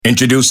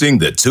Introducing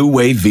the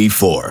Two-Way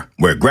V4,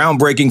 where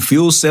groundbreaking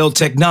fuel cell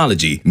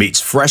technology meets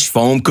fresh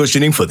foam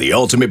cushioning for the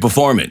ultimate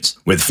performance.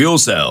 With fuel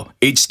cell,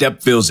 each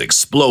step feels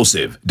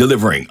explosive,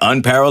 delivering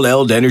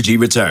unparalleled energy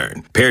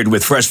return. Paired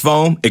with fresh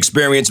foam,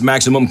 experience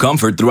maximum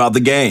comfort throughout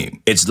the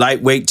game. Its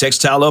lightweight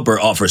textile upper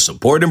offers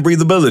support and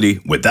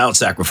breathability without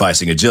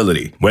sacrificing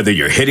agility. Whether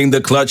you're hitting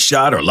the clutch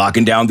shot or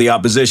locking down the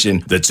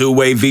opposition, the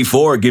Two-Way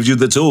V4 gives you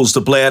the tools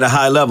to play at a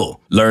high level.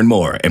 Learn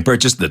more and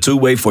purchase the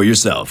Two-Way for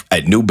yourself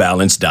at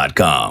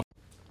newbalance.com.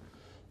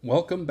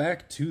 Welcome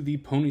back to the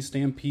Pony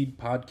Stampede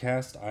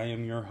podcast. I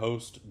am your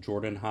host,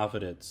 Jordan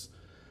Haviditz.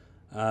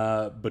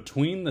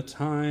 Between the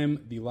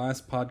time the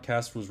last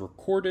podcast was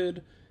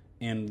recorded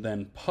and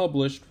then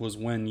published was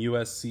when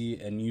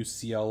USC and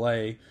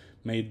UCLA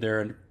made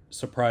their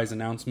surprise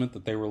announcement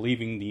that they were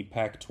leaving the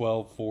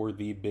Pac-12 for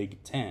the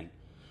Big Ten.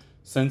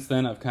 Since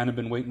then, I've kind of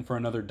been waiting for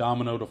another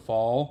domino to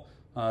fall,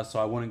 so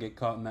I wouldn't get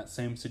caught in that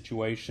same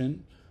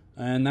situation.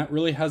 And that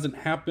really hasn't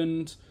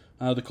happened.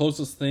 The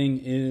closest thing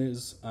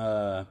is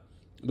the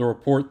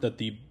report that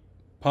the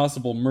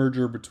possible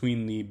merger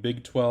between the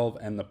Big 12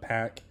 and the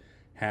Pac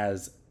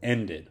has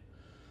ended.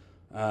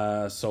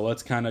 So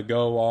let's kind of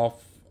go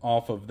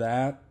off of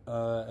that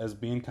as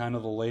being kind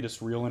of the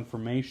latest real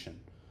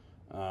information.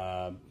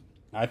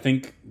 I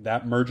think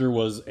that merger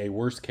was a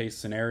worst case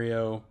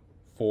scenario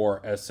for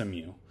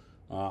SMU.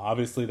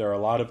 Obviously, there are a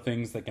lot of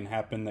things that can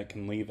happen that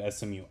can leave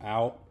SMU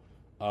out,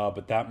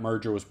 but that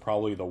merger was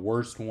probably the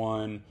worst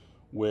one,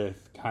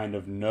 with kind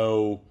of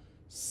no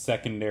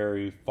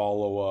secondary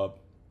follow-up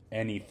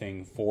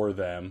anything for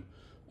them,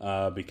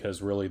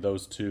 because really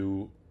those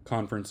two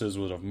conferences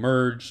would have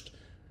merged.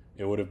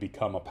 It would have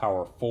become a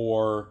Power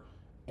 4,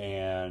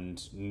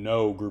 and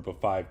no Group of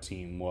 5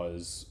 team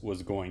was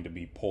going to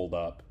be pulled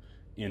up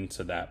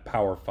into that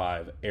Power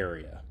 5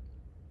 area.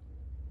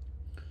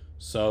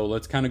 So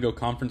let's kind of go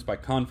conference by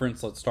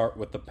conference. Let's start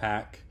with the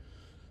Pac,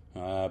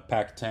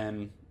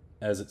 Pac-10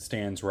 as it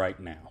stands right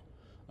now.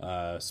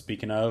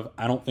 Speaking of,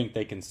 I don't think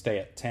they can stay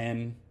at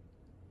 10.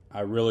 I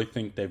really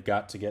think they've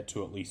got to get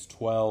to at least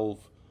 12.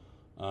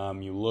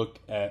 You look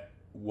at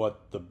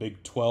what the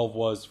Big 12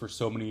 was for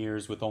so many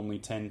years with only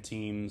 10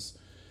 teams.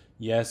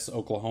 Yes,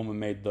 Oklahoma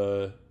made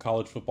the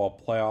college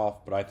football playoff,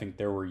 but I think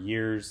there were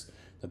years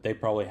that they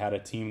probably had a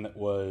team that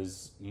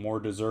was more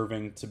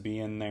deserving to be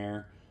in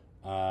there,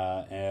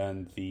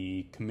 and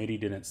the committee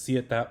didn't see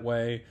it that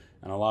way,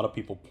 and a lot of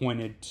people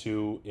pointed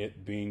to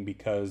it being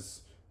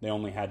because they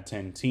only had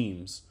 10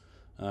 teams.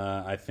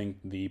 I think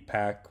the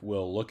Pac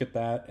will look at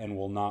that and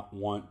will not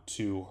want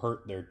to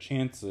hurt their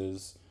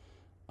chances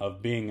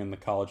of being in the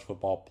college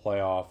football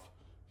playoff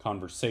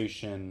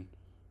conversation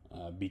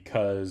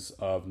because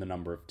of the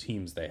number of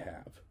teams they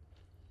have.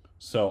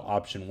 So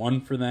option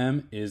one for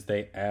them is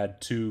they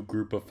add 2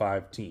 Group of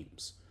 5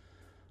 teams.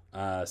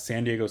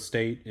 San Diego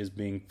State is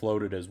being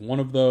floated as one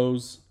of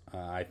those.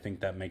 I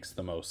think that makes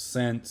the most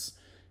sense.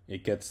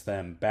 It gets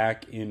them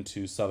back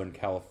into Southern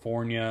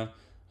California.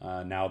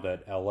 Now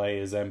that LA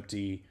is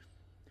empty,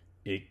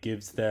 it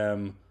gives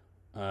them,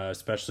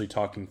 especially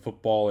talking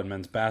football and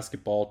men's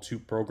basketball, 2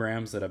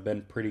 programs that have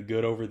been pretty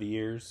good over the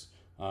years.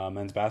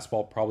 Men's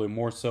basketball probably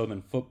more so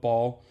than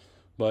football,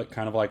 but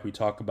kind of like we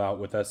talk about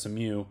with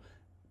SMU,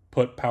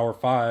 put Power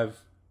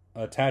 5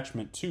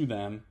 attachment to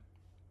them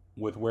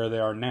with where they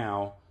are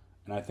now,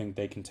 and I think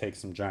they can take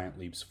some giant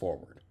leaps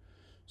forward.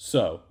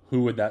 So,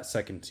 who would that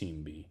second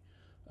team be?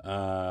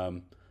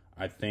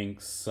 I think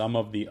some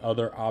of the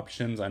other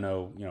options, I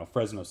know,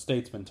 Fresno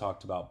State's been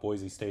talked about,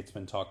 Boise State's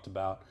been talked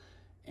about,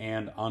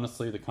 and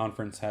honestly, the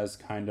conference has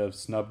kind of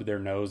snubbed their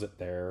nose at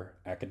their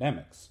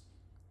academics.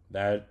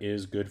 That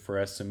is good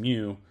for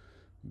SMU,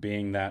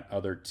 being that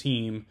other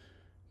team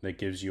that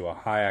gives you a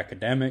high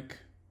academic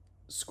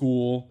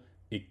school.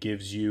 It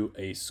gives you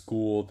a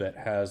school that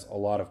has a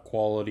lot of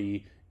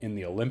quality in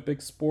the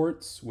Olympic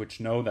sports, which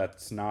no,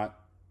 that's not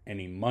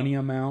any money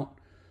amount,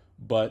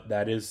 but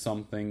that is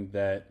something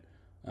that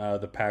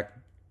the Pac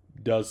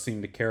does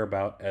seem to care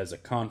about as a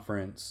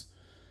conference,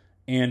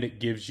 and it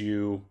gives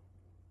you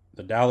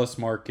the Dallas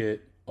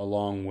market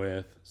along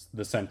with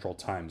the Central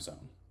Time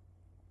Zone.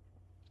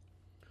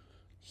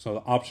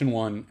 So option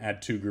 1,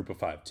 add 2 Group of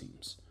 5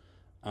 teams.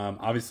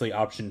 Obviously,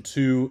 option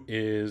 2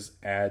 is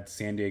add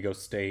San Diego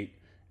State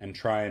and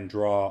try and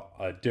draw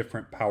a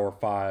different Power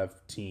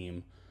 5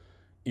 team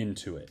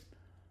into it.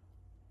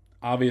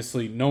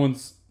 Obviously, no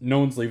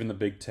one's leaving the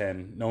Big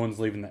Ten. No one's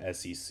leaving the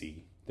SEC.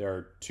 There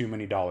are too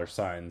many dollar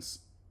signs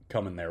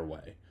coming their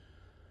way.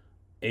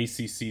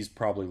 ACC's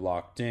probably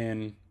locked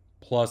in.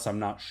 Plus, I'm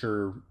not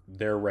sure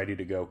they're ready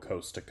to go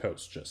coast to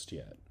coast just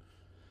yet.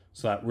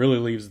 So that really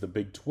leaves the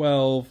Big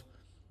 12.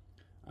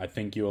 I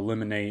think you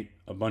eliminate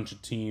a bunch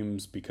of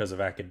teams because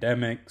of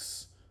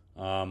academics.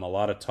 A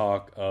lot of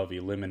talk of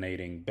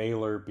eliminating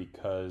Baylor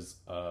because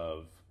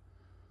of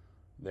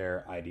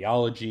their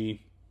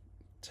ideology.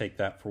 Take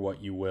that for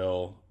what you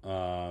will.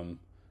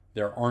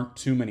 There aren't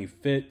too many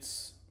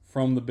fits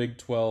from the Big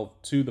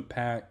 12 to the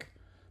Pac.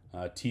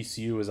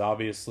 TCU is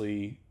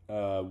obviously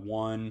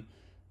one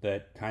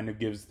that kind of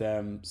gives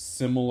them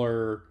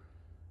similar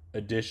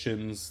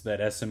additions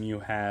that SMU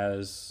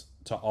has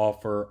to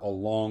offer,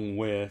 along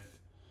with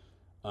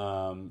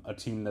a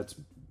team that's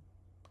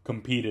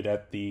competed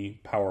at the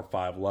Power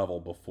 5 level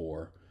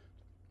before.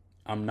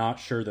 I'm not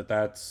sure that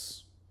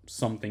that's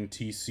something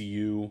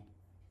TCU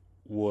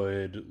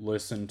would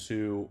listen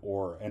to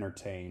or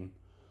entertain.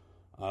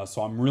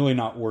 So I'm really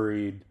not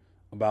worried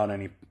about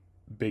any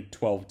Big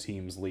 12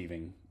 teams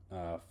leaving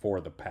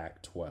for the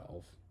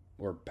Pac-12,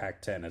 or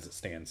Pac-10 as it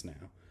stands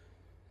now.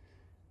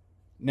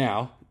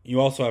 Now, you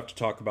also have to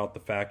talk about the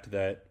fact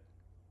that,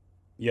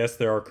 yes,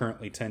 there are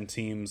currently 10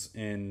 teams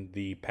in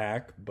the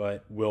Pac,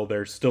 but will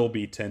there still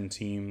be 10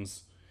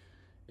 teams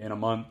in a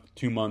month,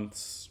 2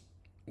 months,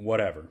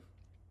 whatever?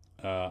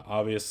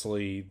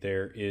 Obviously,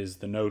 there is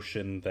the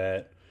notion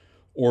that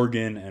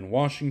Oregon and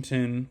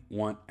Washington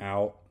want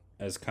out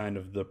as kind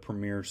of the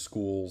premier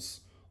schools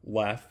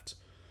left.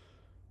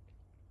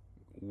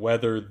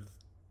 Whether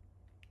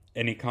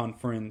any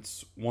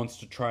conference wants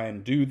to try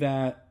and do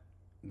that,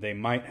 they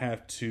might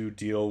have to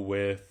deal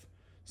with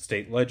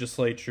state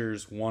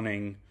legislatures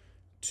wanting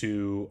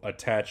to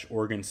attach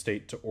Oregon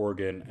State to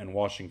Oregon and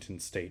Washington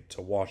State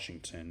to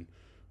Washington,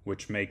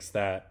 which makes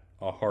that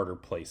a harder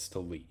place to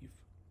leave.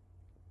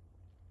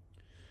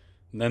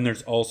 And then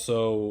there's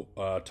also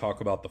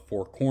talk about the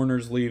Four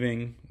Corners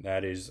leaving.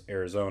 That is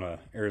Arizona,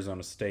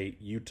 Arizona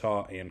State,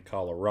 Utah, and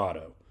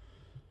Colorado.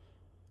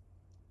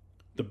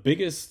 The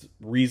biggest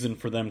reason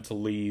for them to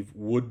leave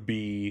would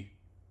be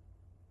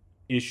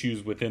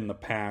issues within the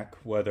Pac,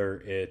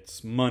 whether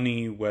it's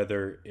money,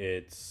 whether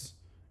it's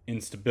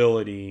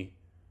instability,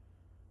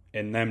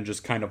 and them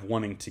just kind of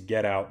wanting to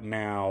get out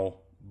now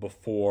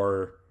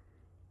before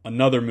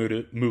another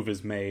move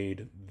is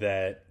made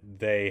that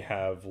they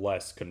have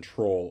less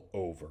control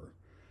over.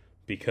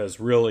 Because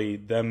really,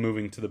 them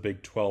moving to the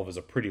Big 12 is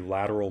a pretty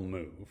lateral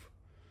move.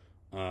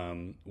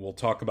 We'll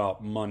talk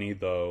about money,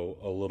 though,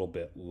 a little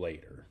bit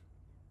later.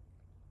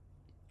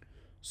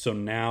 So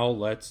now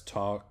let's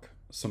talk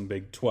some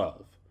Big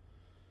 12.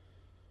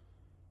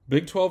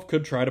 Big 12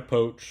 could try to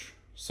poach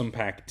some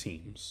Pac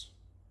teams,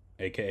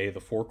 aka the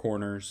Four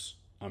Corners.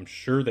 I'm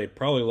sure they'd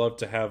probably love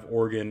to have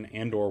Oregon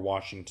and or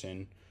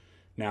Washington.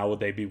 Now,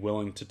 would they be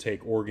willing to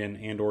take Oregon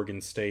and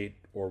Oregon State,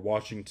 or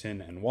Washington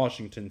and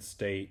Washington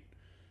State,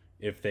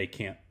 if they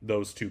can't,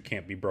 those two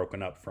can't be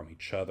broken up from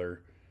each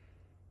other?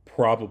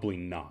 Probably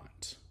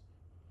not.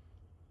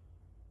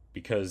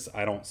 Because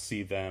I don't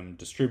see them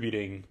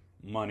distributing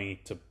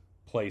money to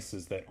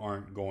places that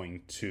aren't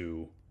going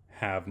to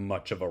have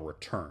much of a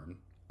return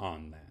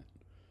on that.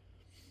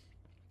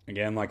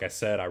 Again, like I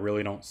said, I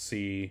really don't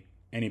see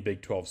any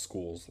Big 12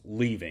 schools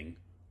leaving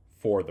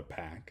for the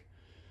Pac.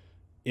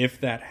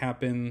 If that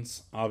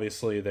happens,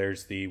 obviously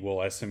there's the,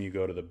 will SMU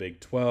go to the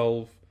Big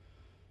 12?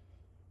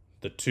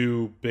 The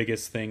two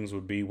biggest things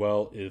would be,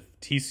 well, if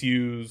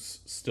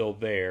TCU's still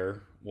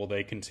there, will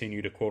they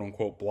continue to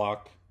quote-unquote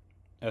block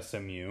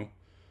SMU?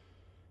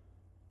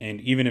 And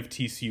even if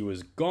TCU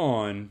is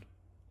gone,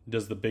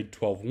 does the Big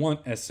 12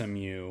 want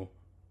SMU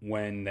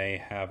when they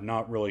have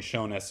not really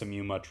shown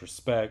SMU much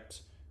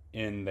respect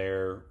in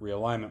their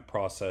realignment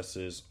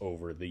processes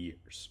over the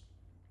years?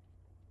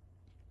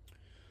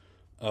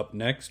 Up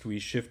next, we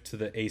shift to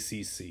the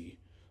ACC.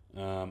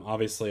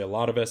 Obviously, a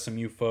lot of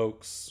SMU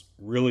folks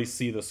really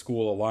see the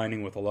school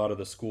aligning with a lot of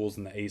the schools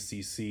in the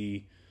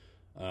ACC.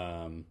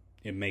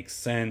 It makes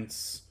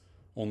sense.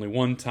 Only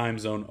one time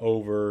zone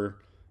over,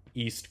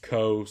 East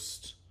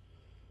Coast,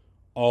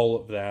 all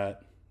of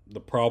that. The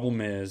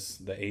problem is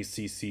the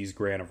ACC's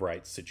grant of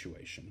rights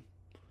situation.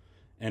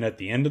 And at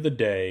the end of the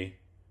day,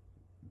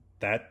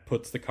 that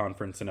puts the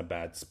conference in a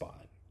bad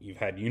spot. You've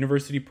had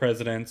university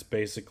presidents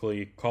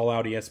basically call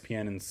out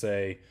ESPN and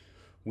say,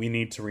 we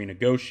need to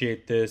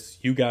renegotiate this.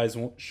 You guys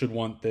should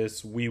want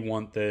this. We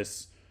want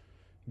this.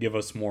 Give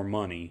us more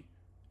money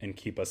and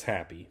keep us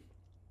happy.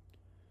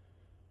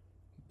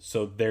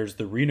 So there's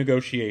the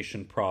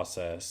renegotiation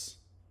process,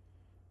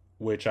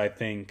 which I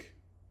think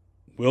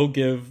will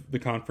give the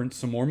conference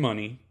some more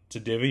money to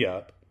divvy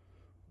up.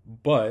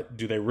 But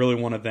do they really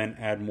want to then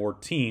add more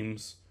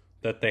teams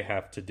that they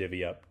have to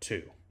divvy up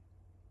to?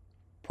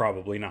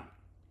 Probably not.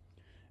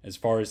 As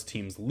far as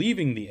teams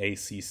leaving the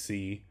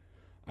ACC,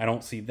 I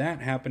don't see that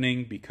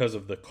happening because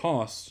of the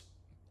cost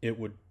it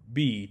would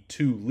be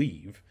to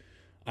leave.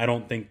 I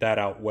don't think that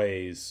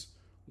outweighs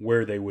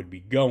where they would be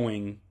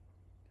going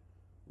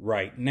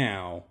right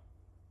now.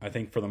 I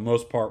think for the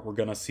most part, we're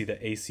going to see the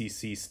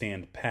ACC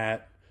stand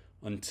pat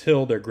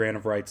until their grant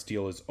of rights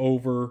deal is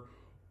over,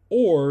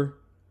 or,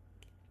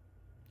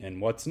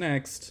 and what's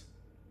next,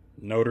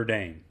 Notre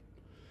Dame.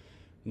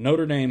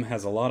 Notre Dame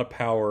has a lot of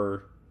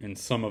power in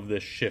some of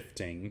this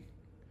shifting.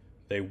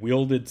 They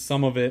wielded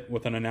some of it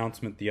with an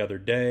announcement the other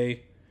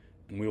day,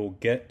 and we will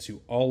get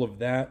to all of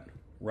that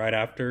right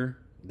after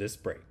this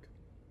break.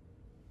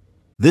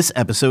 This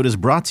episode is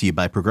brought to you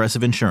by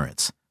Progressive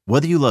Insurance.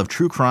 Whether you love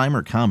true crime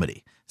or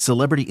comedy,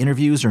 celebrity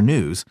interviews or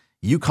news,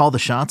 you call the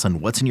shots on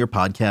what's in your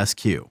podcast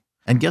queue.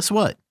 And guess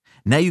what?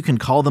 Now you can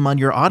call them on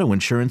your auto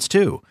insurance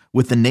too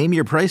with the Name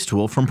Your Price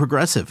tool from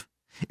Progressive.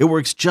 It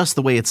works just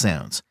the way it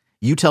sounds.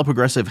 You tell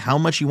Progressive how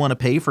much you want to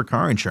pay for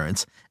car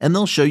insurance, and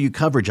they'll show you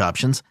coverage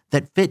options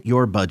that fit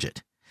your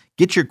budget.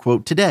 Get your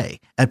quote today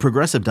at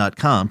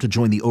Progressive.com to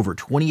join the over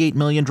 28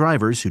 million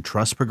drivers who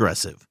trust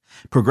Progressive.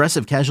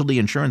 Progressive Casualty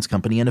Insurance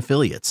Company and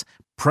Affiliates.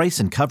 Price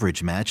and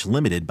coverage match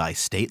limited by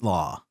state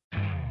law.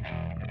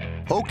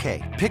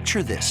 Okay,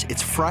 picture this.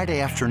 It's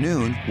Friday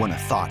afternoon when a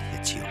thought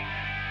hits you.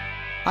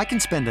 I can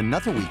spend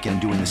another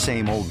weekend doing the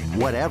same old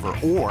whatever,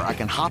 or I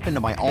can hop into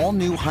my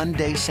all-new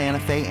Hyundai Santa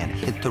Fe and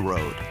hit the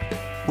road.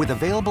 With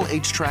available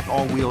H-Track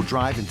all-wheel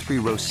drive and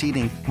 3-row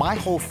seating, my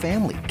whole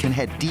family can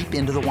head deep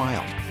into the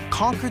wild.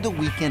 Conquer the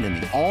weekend in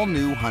the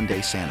all-new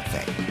Hyundai Santa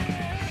Fe.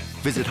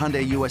 Visit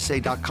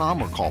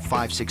HyundaiUSA.com or call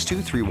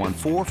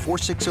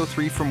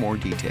 562-314-4603 for more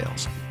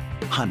details.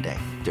 Hyundai,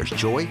 there's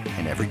joy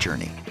in every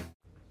journey.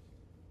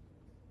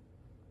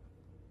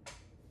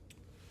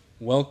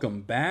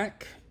 Welcome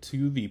back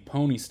to the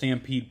Pony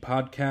Stampede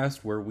podcast,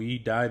 where we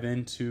dive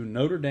into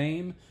Notre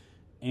Dame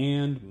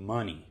and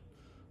money.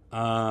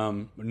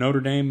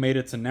 Notre Dame made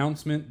its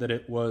announcement that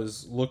it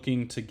was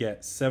looking to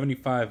get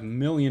 $75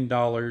 million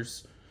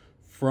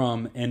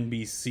from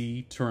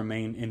NBC to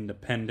remain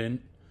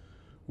independent,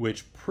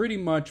 which pretty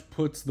much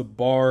puts the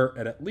bar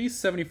at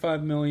least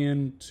 $75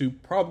 million to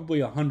probably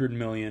 $100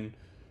 million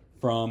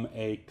from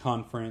a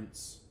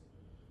conference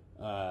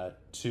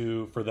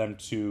for them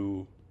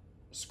to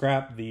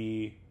scrap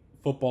the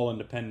football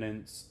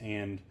independence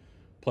and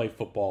play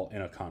football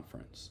in a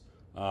conference.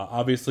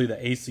 Obviously, the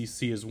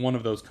ACC is one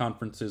of those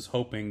conferences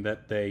hoping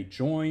that they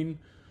join,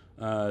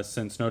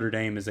 since Notre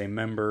Dame is a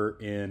member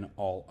in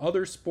all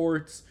other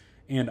sports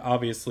and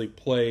obviously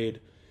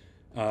played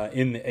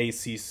in the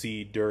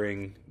ACC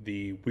during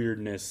the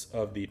weirdness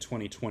of the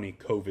 2020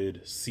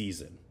 COVID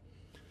season.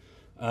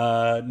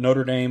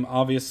 Notre Dame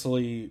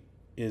obviously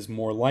is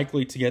more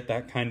likely to get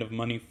that kind of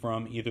money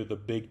from either the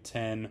Big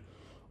Ten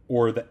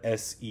or the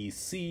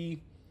SEC.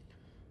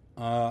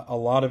 A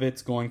lot of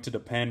it's going to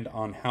depend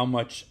on how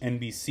much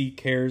NBC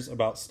cares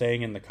about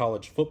staying in the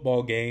college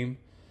football game.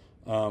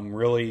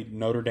 Really,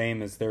 Notre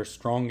Dame is their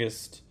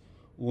strongest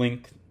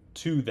link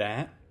to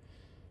that.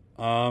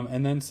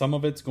 And then some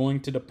of it's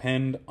going to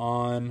depend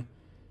on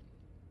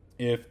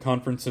if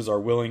conferences are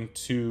willing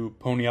to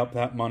pony up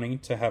that money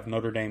to have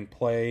Notre Dame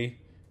play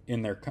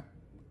in their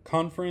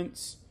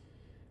conference,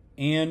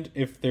 and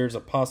if there's a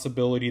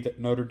possibility that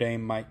Notre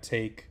Dame might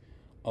take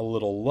a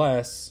little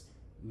less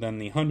than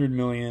the $100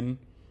 million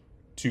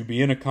to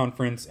be in a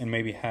conference and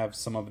maybe have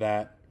some of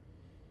that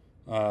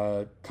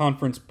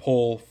conference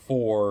pull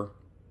for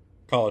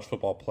college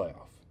football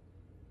playoff.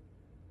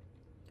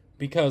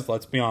 Because,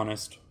 let's be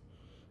honest,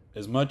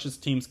 as much as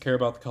teams care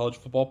about the college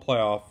football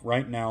playoff,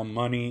 right now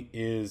money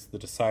is the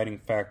deciding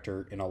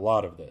factor in a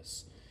lot of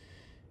this,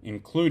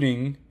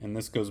 including, and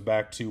this goes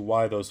back to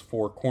why those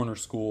 4 corner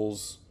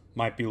schools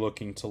might be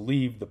looking to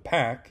leave the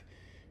pack,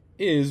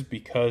 is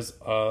because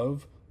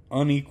of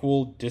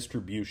unequal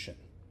distribution.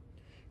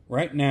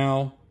 Right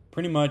now,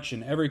 pretty much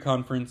in every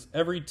conference,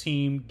 every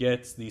team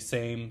gets the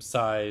same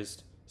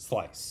sized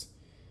slice.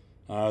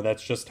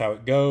 That's just how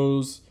it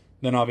goes.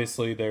 Then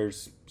obviously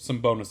there's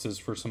some bonuses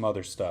for some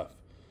other stuff.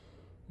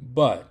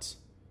 But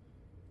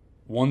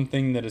one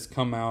thing that has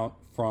come out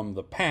from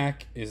the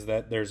pack is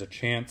that there's a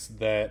chance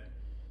that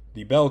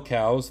the bell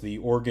cows, the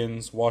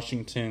Oregons,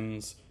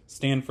 Washingtons,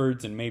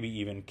 Stanfords, and maybe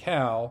even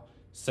Cal,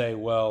 say,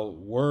 well,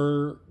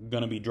 we're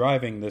going to be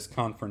driving this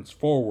conference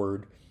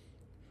forward.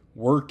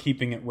 We're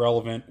keeping it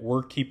relevant.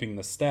 We're keeping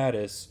the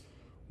status.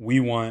 We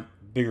want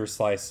bigger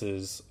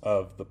slices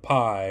of the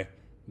pie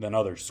than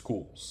other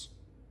schools.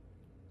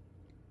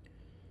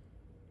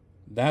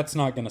 That's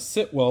not going to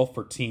sit well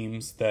for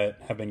teams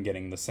that have been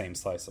getting the same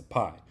slice of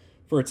pie.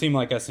 For a team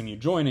like SMU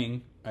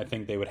joining, I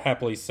think they would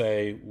happily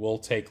say, we'll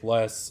take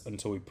less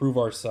until we prove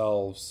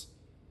ourselves.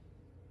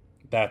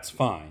 That's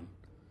fine.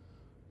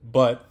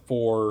 But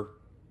for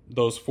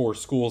those 4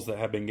 schools that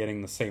have been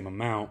getting the same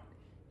amount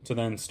to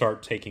then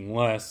start taking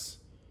less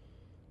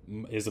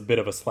is a bit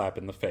of a slap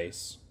in the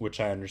face, which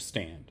I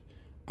understand.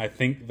 I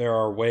think there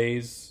are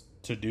ways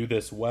to do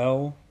this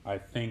well. I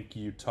think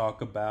you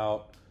talk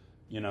about,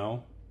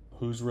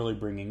 who's really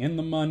bringing in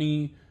the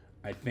money.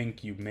 I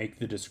think you make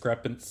the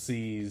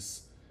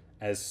discrepancies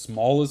as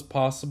small as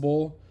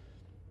possible.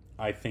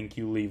 I think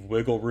you leave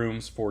wiggle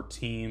rooms for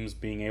teams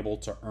being able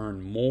to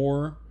earn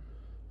more.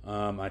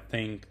 I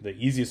think the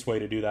easiest way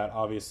to do that,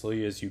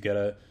 obviously, is you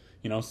get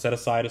set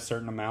aside a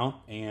certain amount,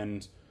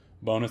 and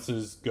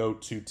bonuses go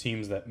to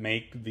teams that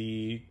make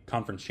the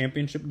conference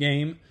championship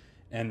game,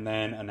 and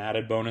then an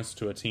added bonus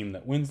to a team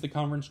that wins the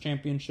conference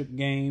championship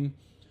game.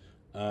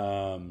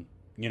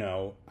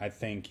 I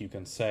think you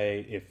can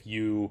say if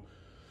you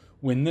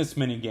win this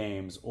many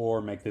games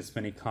or make this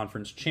many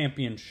conference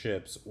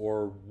championships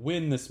or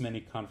win this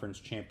many conference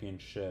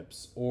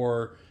championships,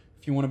 or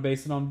if you want to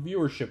base it on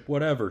viewership,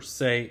 whatever,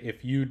 say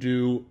if you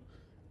do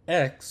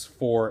X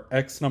for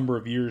X number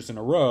of years in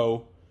a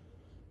row,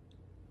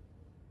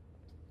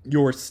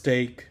 your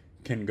stake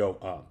can go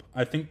up.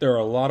 I think there are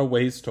a lot of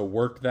ways to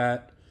work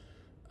that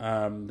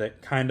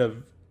that kind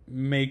of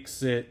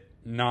makes it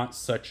not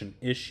such an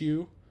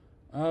issue.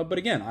 But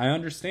again, I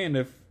understand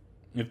if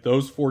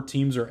those 4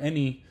 teams or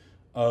any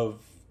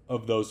of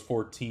those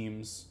 4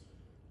 teams,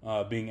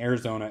 being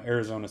Arizona,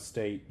 Arizona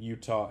State,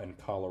 Utah, and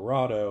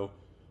Colorado,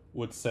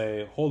 would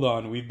say, hold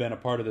on, we've been a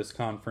part of this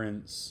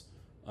conference,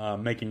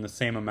 making the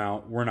same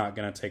amount. We're not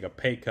going to take a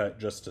pay cut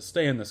just to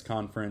stay in this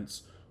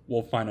conference.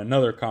 We'll find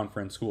another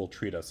conference who will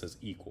treat us as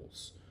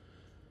equals.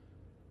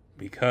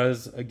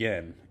 Because,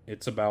 again,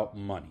 it's about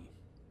money.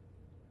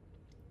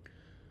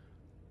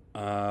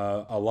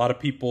 A lot of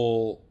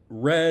people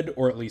read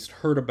or at least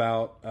heard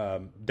about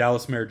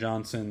Dallas Mayor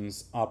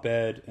Johnson's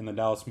op-ed in the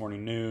Dallas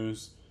Morning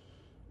News,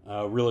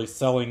 really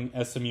selling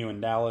SMU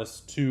and Dallas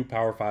to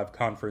Power 5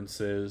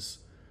 conferences.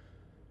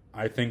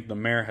 I think the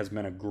mayor has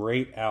been a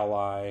great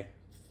ally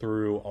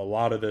through a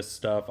lot of this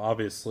stuff.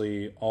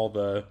 Obviously, all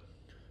the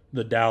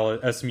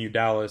Dallas SMU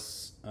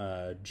Dallas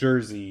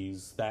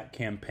jerseys, that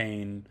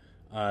campaign,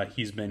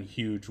 he's been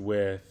huge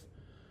with.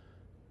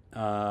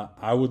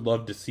 I would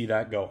love to see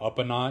that go up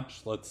a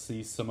notch. Let's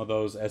see some of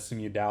those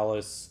SMU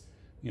Dallas,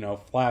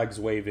 flags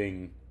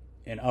waving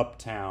in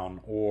Uptown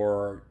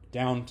or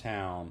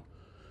downtown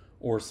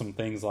or some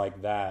things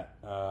like that.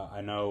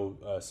 I know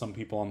some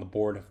people on the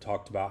board have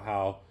talked about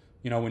how,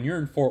 when you're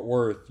in Fort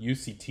Worth, you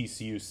see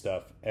TCU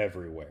stuff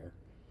everywhere.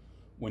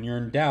 When you're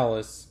in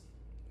Dallas,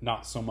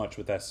 not so much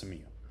with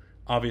SMU.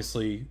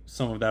 Obviously,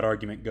 some of that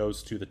argument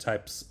goes to the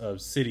types of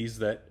cities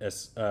that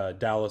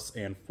Dallas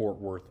and Fort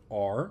Worth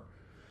are.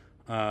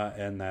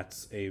 And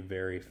that's a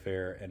very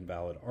fair and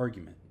valid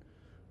argument.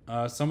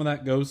 Some of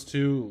that goes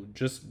to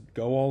just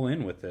go all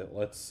in with it.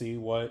 Let's see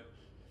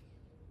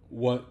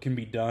what can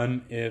be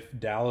done if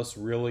Dallas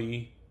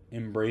really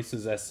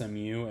embraces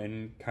SMU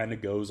and kind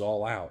of goes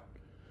all out.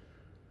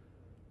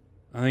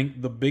 I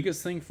think the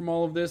biggest thing from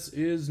all of this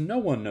is no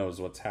one knows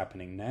what's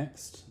happening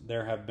next.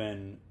 There have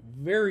been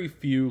very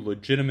few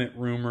legitimate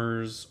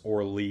rumors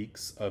or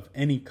leaks of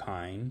any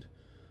kind.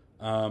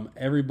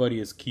 Everybody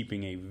is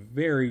keeping a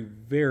very,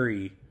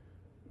 very,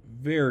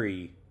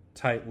 very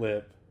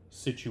tight-lipped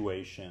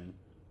situation.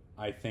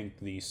 I think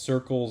the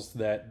circles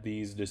that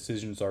these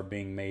decisions are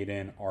being made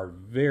in are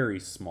very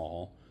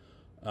small.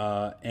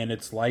 And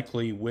it's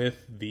likely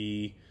with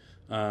the,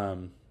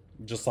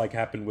 just like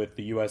happened with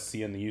the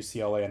USC and the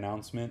UCLA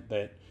announcement,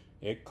 that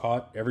it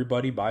caught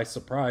everybody by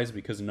surprise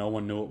because no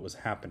one knew it was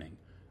happening.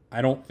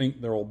 I don't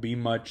think there will be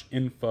much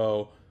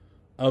info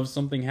of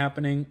something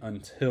happening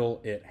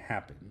until it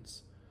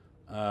happens.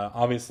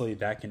 Obviously,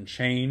 that can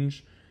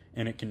change,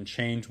 and it can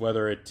change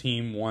whether a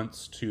team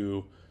wants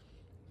to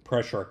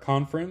pressure a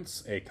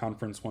conference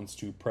wants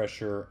to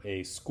pressure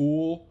a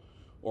school,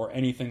 or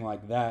anything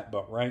like that.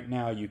 But right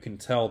now, you can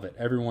tell that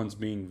everyone's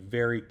being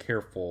very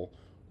careful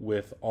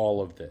with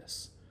all of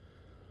this.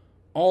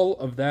 All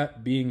of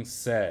that being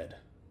said,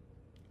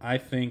 I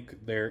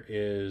think there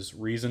is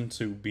reason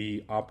to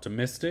be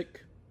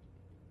optimistic,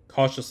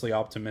 cautiously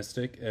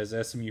optimistic, as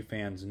SMU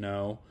fans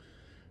know,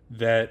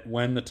 that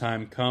when the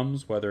time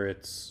comes, whether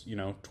it's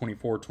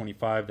 24,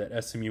 25,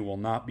 that SMU will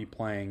not be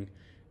playing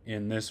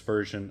in this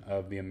version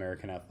of the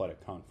American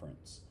Athletic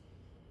Conference.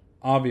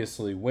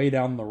 Obviously, way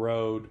down the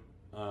road,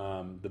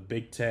 the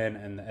Big Ten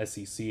and the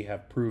SEC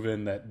have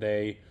proven that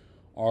they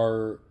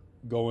are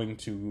going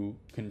to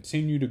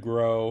continue to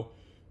grow,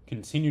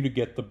 continue to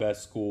get the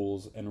best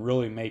schools, and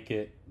really make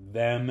it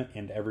them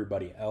and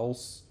everybody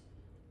else.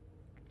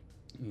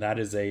 That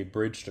is a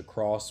bridge to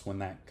cross when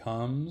that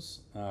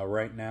comes.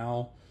 Right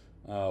now,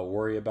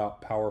 worry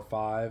about Power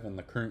 5 and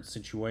the current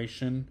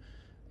situation,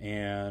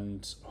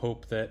 and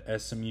hope that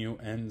SMU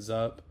ends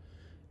up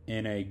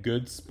in a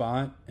good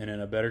spot and in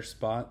a better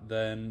spot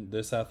than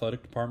this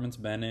athletic department's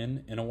been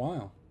in a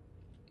while.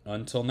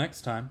 Until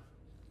next time,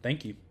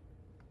 thank you.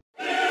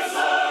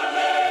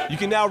 You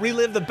can now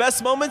relive the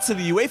best moments of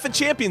the UEFA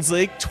Champions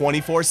League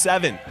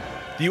 24/7.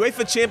 The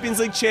UEFA Champions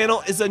League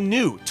channel is a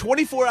new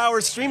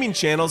 24-hour streaming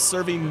channel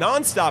serving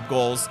non-stop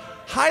goals,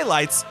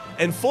 highlights,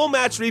 and full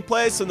match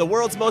replays from the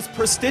world's most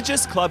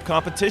prestigious club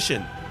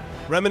competition.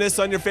 Reminisce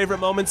on your favorite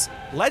moments,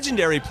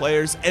 legendary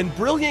players, and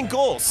brilliant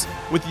goals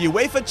with the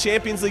UEFA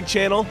Champions League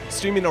channel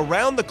streaming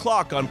around the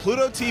clock on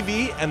Pluto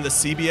TV and the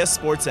CBS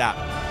Sports app.